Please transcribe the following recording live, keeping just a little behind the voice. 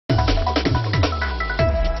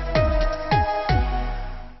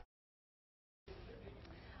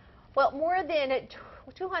Well, more than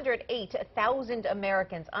 208,000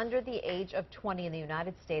 Americans under the age of 20 in the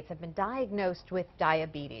United States have been diagnosed with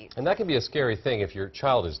diabetes. And that can be a scary thing if your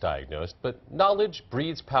child is diagnosed, but knowledge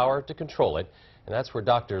breeds power to control it. And that's where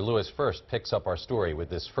Dr. Lewis First picks up our story with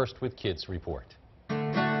this First with Kids report.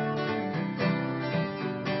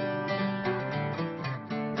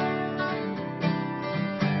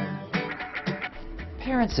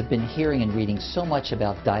 Parents have been hearing and reading so much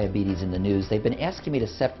about diabetes in the news. They've been asking me to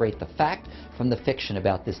separate the fact from the fiction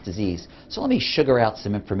about this disease. So let me sugar out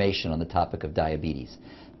some information on the topic of diabetes.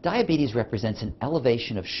 Diabetes represents an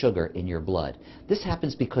elevation of sugar in your blood. This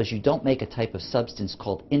happens because you don't make a type of substance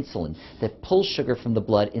called insulin that pulls sugar from the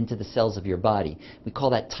blood into the cells of your body. We call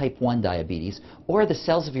that type 1 diabetes. Or the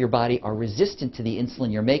cells of your body are resistant to the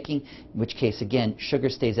insulin you're making, in which case, again, sugar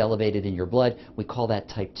stays elevated in your blood. We call that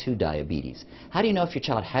type 2 diabetes. How do you know if your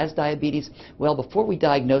child has diabetes? Well, before we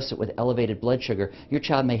diagnose it with elevated blood sugar, your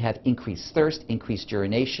child may have increased thirst, increased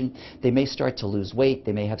urination. They may start to lose weight.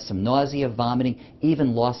 They may have some nausea, vomiting,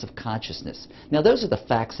 even loss of consciousness. Now, those are the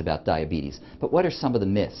facts about diabetes, but what are some of the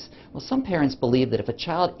myths? Well, some parents believe that if a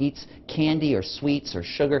child eats candy or sweets or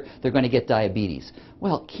sugar, they're going to get diabetes.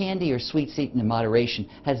 Well, candy or sweets eaten in moderation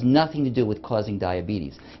has nothing to do with causing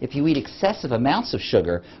diabetes. If you eat excessive amounts of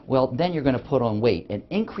sugar, well, then you're going to put on weight. And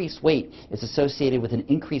increased weight is associated with an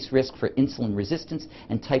increased risk for insulin resistance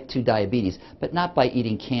and type 2 diabetes, but not by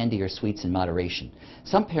eating candy or sweets in moderation.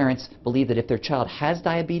 Some parents believe that if their child has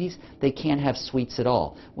diabetes, they can't have sweets at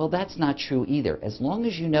all. Well, that's not true either. As long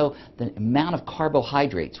as you know the amount of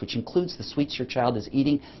carbohydrates, which includes the sweets your child is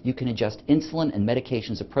eating, you can adjust insulin and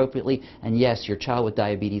medications appropriately, and yes, your child with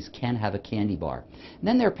diabetes can have a candy bar. And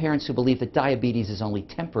then there are parents who believe that diabetes is only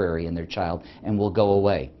temporary in their child and will go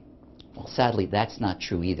away. Well, sadly, that's not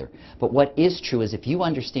true either. But what is true is if you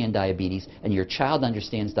understand diabetes and your child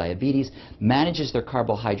understands diabetes, manages their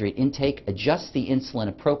carbohydrate intake, adjusts the insulin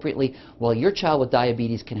appropriately, well, your child with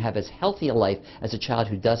diabetes can have as healthy a life as a child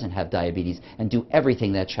who doesn't have diabetes and do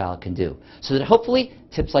everything that child can do. So that hopefully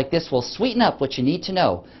tips like this will sweeten up what you need to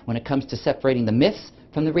know when it comes to separating the myths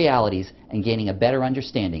from the realities and gaining a better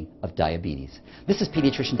understanding of diabetes. This is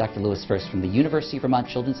pediatrician Dr. Lewis First from the University of Vermont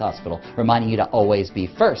Children's Hospital, reminding you to always be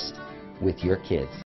first with your kids.